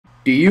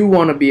Do you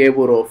want to be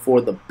able to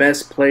afford the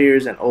best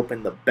players and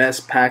open the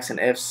best packs in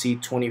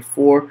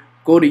FC24?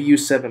 Go to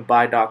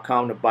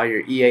u7buy.com to buy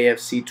your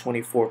EAFC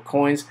 24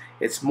 coins.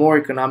 It's more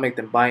economic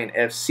than buying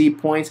FC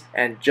points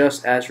and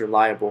just as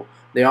reliable.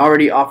 They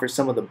already offer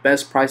some of the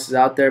best prices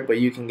out there, but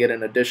you can get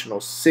an additional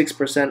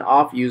 6%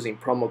 off using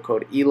promo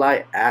code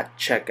Eli at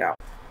checkout.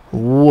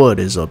 What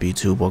is up,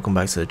 YouTube? Welcome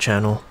back to the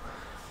channel.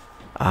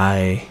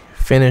 I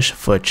finished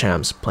FUT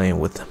Champs playing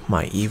with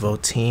my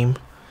Evo team.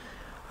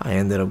 I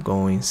ended up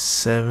going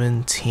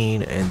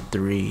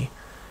 17-3,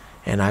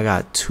 and I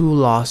got 2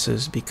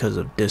 losses because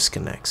of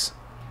disconnects.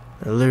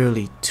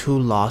 Literally 2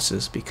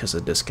 losses because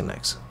of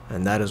disconnects,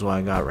 and that is why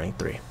I got rank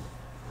 3.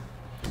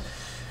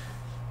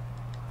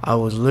 I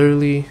was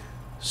literally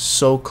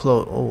so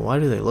close. Oh, why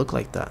do they look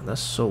like that? That's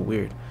so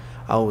weird.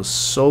 I was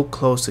so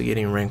close to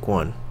getting rank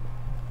 1.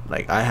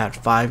 Like, I had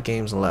 5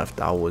 games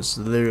left. I was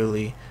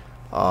literally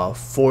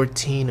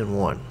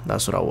 14-1.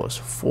 That's what I was,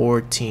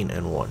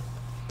 14-1.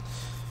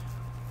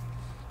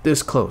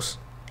 This close,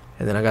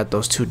 and then I got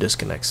those 2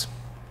 disconnects.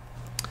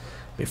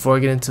 Before I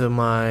get into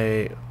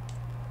my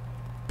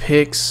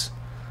picks,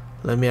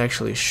 let me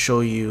actually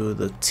show you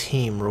the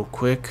team real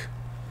quick,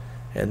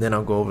 and then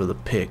I'll go over the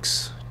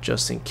picks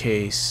just in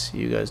case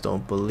you guys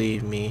don't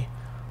believe me.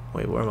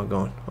 Wait, where am I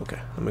going? Okay,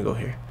 let me go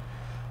here.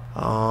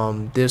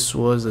 This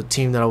was the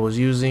team that I was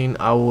using.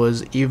 I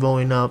was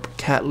evoing up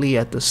Catley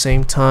at the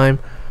same time,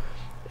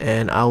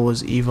 and I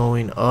was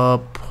evoing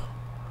up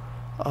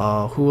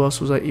who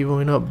else was I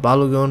evoing up?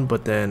 Balogun,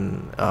 but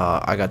then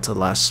I got to the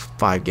last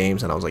 5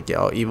 games and I was like, yeah,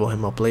 I'll evo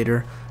him up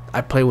later.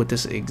 I play with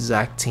this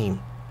exact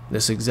team. I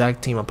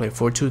play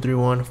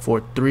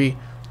 4-2-3-1,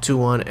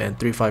 4-3-2-1, and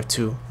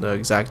 3-5-2. The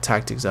exact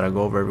tactics that I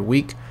go over every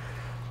week.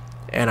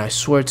 And I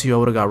swear to you, I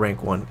would have got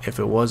rank 1 if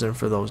it wasn't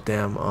for those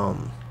damn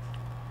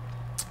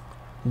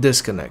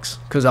disconnects.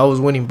 Because I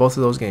was winning both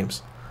of those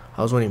games.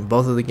 I was winning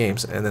both of the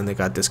games, and then they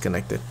got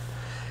disconnected.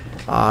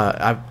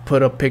 I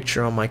put a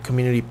picture on my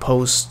community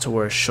post to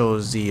where it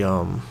shows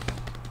the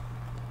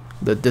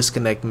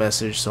disconnect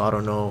message, so I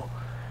don't know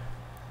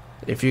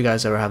if you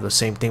guys ever have the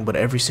same thing, but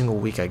every single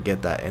week I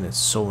get that, and it's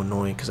so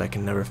annoying because I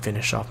can never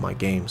finish off my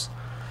games.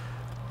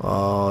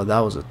 That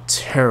was a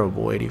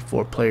terrible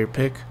 84 player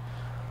pick.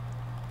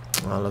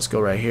 Let's go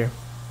right here,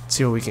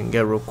 see what we can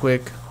get real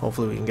quick.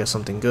 Hopefully we can get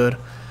something good,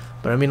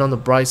 but I mean, on the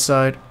bright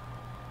side,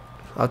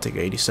 I'll take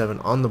 87.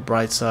 On the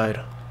bright side,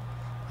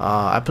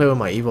 I play with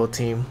my Evo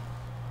team,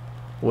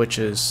 which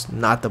is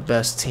not the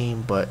best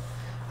team, but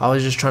I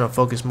was just trying to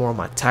focus more on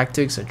my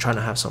tactics and trying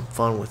to have some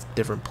fun with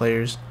different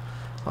players.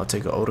 I'll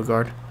take an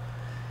Odegaard,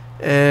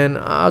 and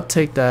I'll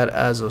take that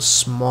as a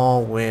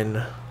small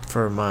win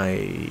for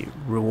my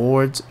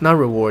rewards. Not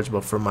rewards,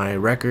 but for my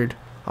record.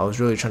 I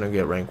was really trying to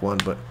get rank 1,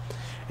 but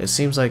it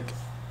seems like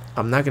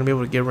I'm not going to be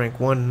able to get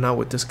rank 1, not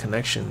with this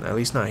connection, at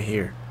least not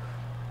here.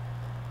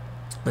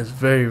 It's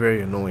very,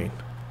 very annoying.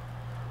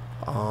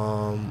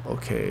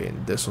 Okay,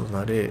 this one's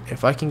not it.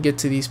 If I can get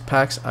to these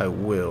packs, I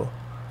will.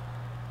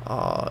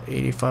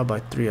 85 by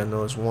 3, I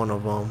know is one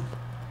of them.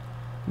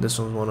 This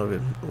one's one of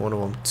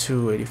them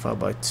too. 85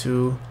 by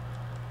 2.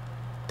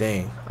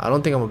 Dang, I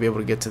don't think I'm gonna be able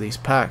to get to these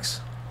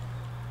packs.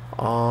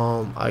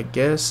 I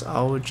guess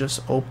I would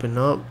just open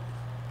up.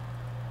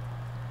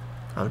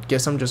 I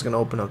guess I'm just gonna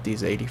open up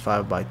these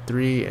 85 by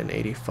 3 and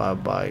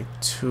 85 by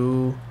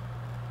 2.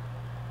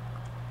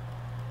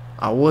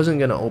 I wasn't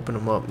gonna open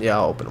them up. Yeah,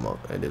 I'll open them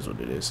up. It is what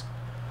it is.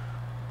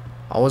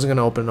 I wasn't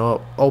gonna open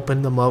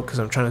them up because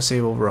I'm trying to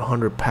save over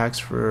 100 packs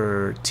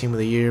for Team of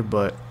the Year,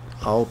 but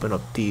I'll open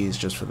up these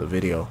just for the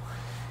video.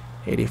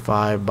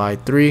 85 by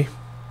 3.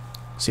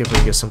 See if we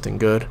can get something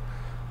good.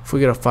 If we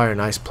get a Fire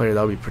Nice player,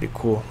 that would be pretty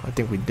cool. I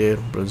think we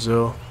did.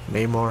 Brazil,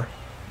 Neymar.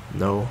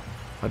 No,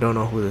 I don't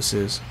know who this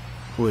is.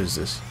 Who is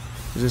this?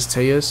 Is this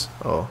Tejas?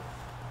 Oh,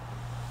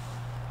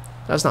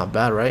 that's not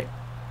bad, right?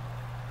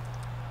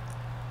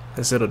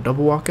 Is it a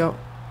double walkout?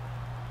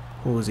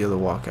 Who was the other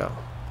walkout?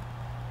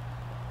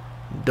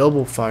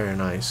 Double Fire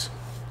Nice.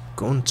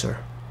 Gunter.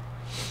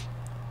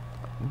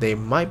 They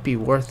might be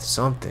worth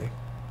something.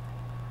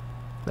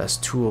 That's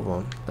 2 of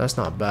them. That's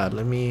not bad.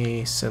 Let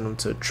me send them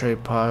to a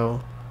trade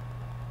pile,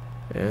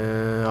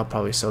 and I'll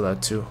probably sell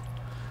that too.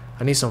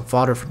 I need some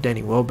fodder for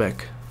Danny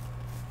Welbeck.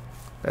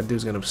 That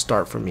dude's gonna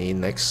start for me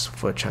next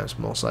FUT Champs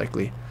most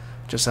likely.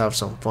 Just have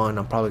some fun.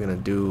 I'm probably gonna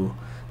do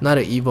not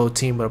an Evo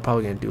team, but I'm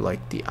probably gonna do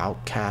like the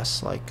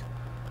outcasts, like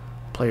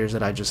players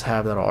that I just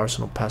have that are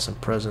Arsenal past and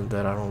present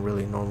that I don't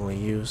really normally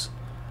use.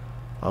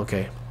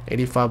 Okay,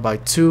 85 by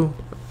 2.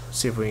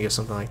 See if we can get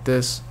something like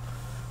this.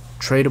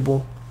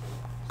 Tradable.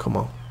 Come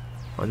on.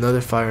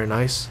 Another Fire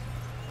Nice.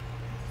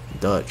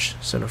 Dutch.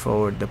 Center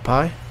forward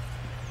Depay.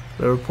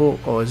 Liverpool.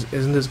 Oh,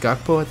 isn't this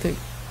Gakpo, I think?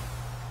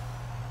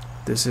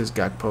 This is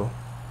Gakpo.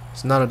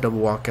 It's not a double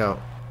walkout.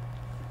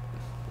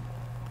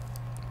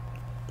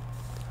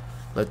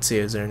 Let's see,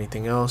 is there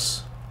anything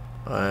else?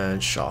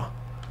 And Shaw.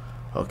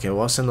 Okay,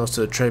 well, I'll send those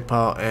to the trade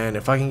pile, and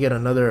if I can get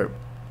another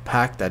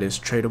pack that is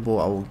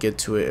tradable, I will get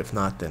to it. If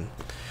not, then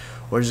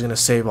we're just gonna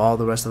save all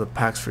the rest of the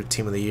packs for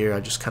team of the year.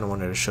 I just kind of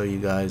wanted to show you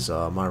guys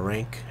my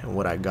rank and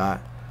what I got.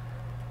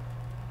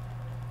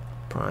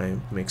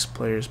 Prime mixed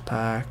players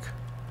pack.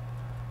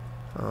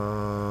 Yeah,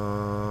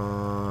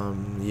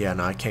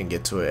 no, I can't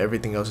get to it.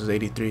 Everything else is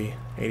 83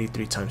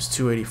 times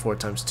 2, 84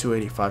 times 2,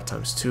 85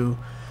 times 2.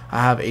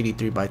 I have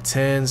 83 by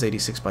 10s,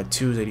 86 by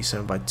 2s,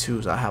 87 by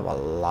 2s. I have a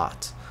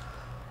lot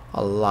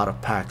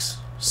of packs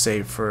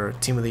saved for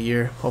team of the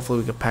year. Hopefully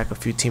we can pack a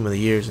few team of the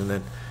years and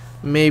then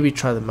maybe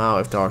try them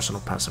out if they're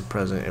Arsenal past and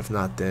present. If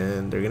not,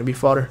 then they're gonna be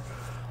fodder.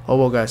 Oh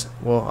well, guys.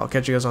 Well, I'll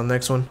catch you guys on the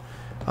next one.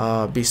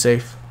 Be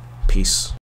safe. Peace.